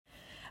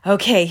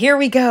Okay, here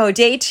we go.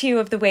 Day 2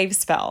 of the wave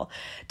spell.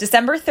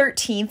 December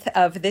 13th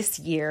of this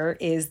year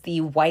is the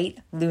white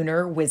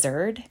lunar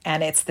wizard,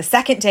 and it's the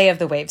second day of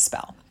the wave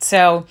spell.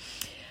 So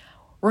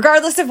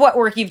regardless of what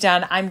work you've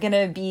done, I'm going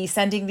to be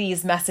sending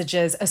these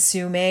messages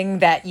assuming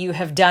that you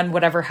have done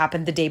whatever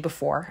happened the day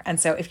before. And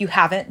so if you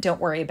haven't,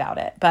 don't worry about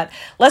it. But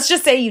let's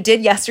just say you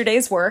did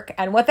yesterday's work.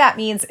 And what that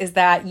means is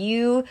that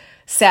you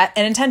set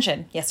an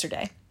intention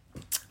yesterday.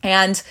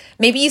 And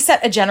maybe you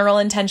set a general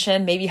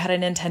intention. Maybe you had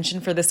an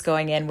intention for this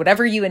going in.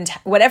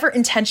 Whatever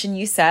intention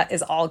you set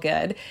is all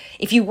good.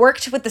 If you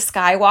worked with the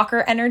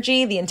Skywalker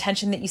energy, the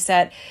intention that you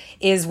set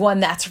is one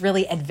that's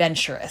really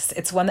adventurous.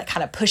 It's one that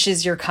kind of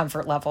pushes your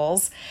comfort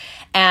levels.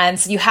 And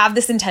so you have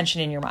this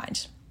intention in your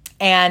mind.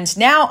 And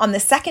now on the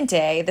second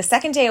day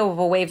of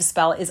a wave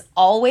spell is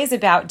always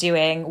about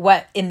doing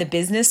what in the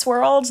business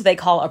world they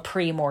call a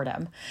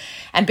pre-mortem.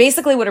 And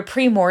basically what a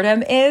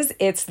pre-mortem is,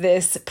 it's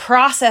this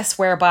process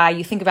whereby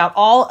you think about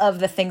all of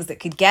the things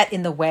that could get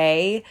in the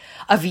way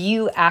of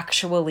you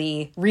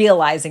actually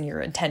realizing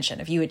your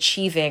intention, of you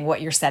achieving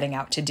what you're setting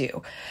out to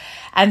do.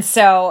 And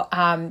so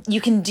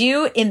you can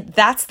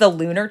that's the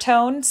lunar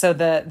tone. So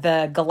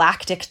the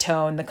galactic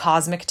tone, the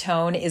cosmic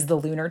tone is the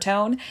lunar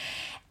tone.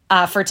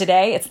 For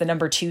today, it's the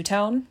number 2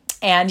 tone.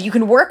 And you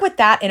can work with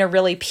that in a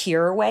really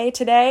pure way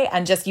today.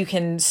 And you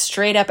can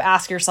straight up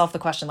ask yourself the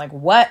question, like,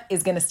 what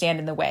is going to stand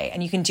in the way?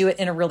 And you can do it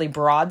in a really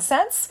broad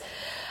sense.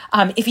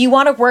 If you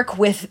want to work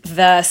with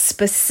the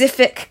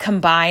specific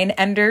combined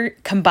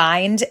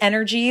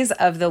energies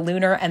of the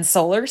lunar and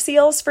solar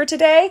seals for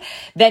today,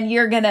 then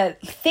you're going to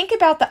think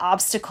about the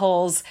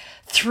obstacles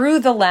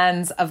through the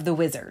lens of the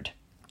wizard.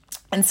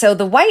 And so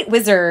the white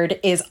wizard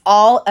is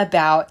all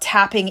about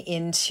tapping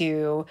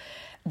into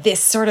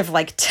this sort of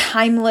like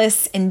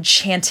timeless,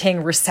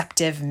 enchanting,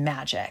 receptive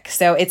magic.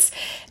 So it's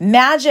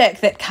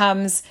magic that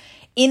comes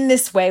in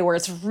this way where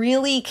it's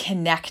really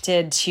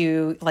connected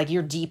to like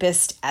your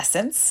deepest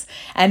essence.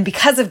 And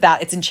because of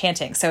that, it's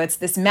enchanting. So it's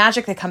this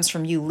magic that comes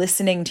from you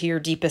listening to your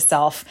deepest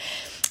self.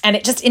 And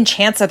it just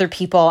enchants other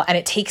people and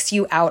it takes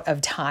you out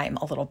of time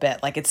a little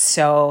bit. Like it's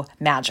so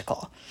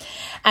magical.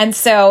 And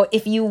so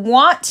if you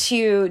want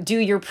to do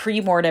your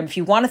pre-mortem, if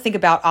you want to think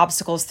about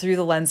obstacles through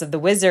the lens of the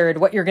wizard,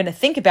 what you're going to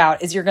think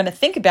about is you're going to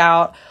think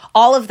about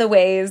all of the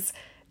ways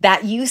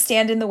that you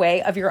stand in the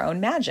way of your own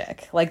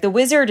magic. Like the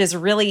wizard is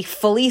really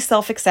fully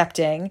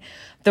self-accepting.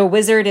 The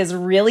wizard is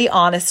really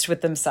honest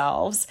with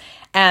themselves.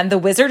 And the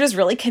wizard is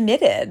really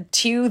committed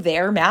to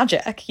their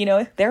magic. You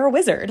know, they're a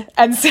wizard.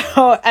 And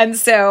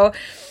so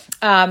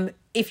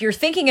if you're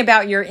thinking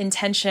about your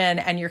intention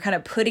and you're kind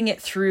of putting it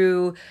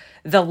through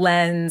the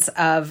lens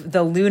of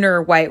the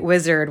lunar white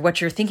wizard,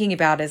 what you're thinking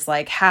about is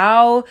like,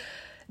 how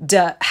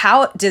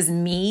does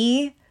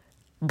me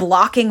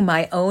blocking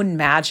my own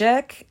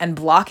magic and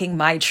blocking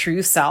my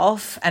true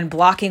self and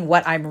blocking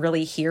what I'm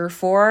really here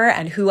for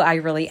and who I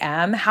really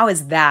am, how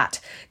is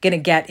that going to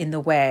get in the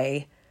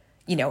way,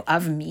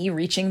 of me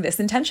reaching this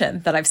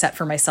intention that I've set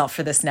for myself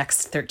for this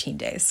next 13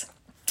 days?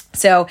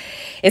 So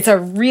it's a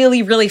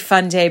really, really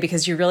fun day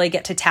because you really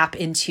get to tap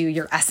into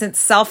your essence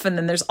self. And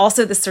then there's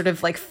also this sort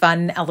of like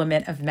fun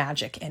element of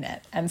magic in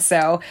it. And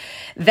so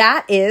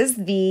that is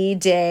the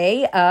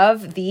day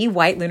of the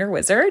white lunar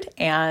wizard.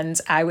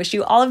 And I wish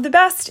you all of the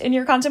best in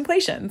your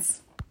contemplations.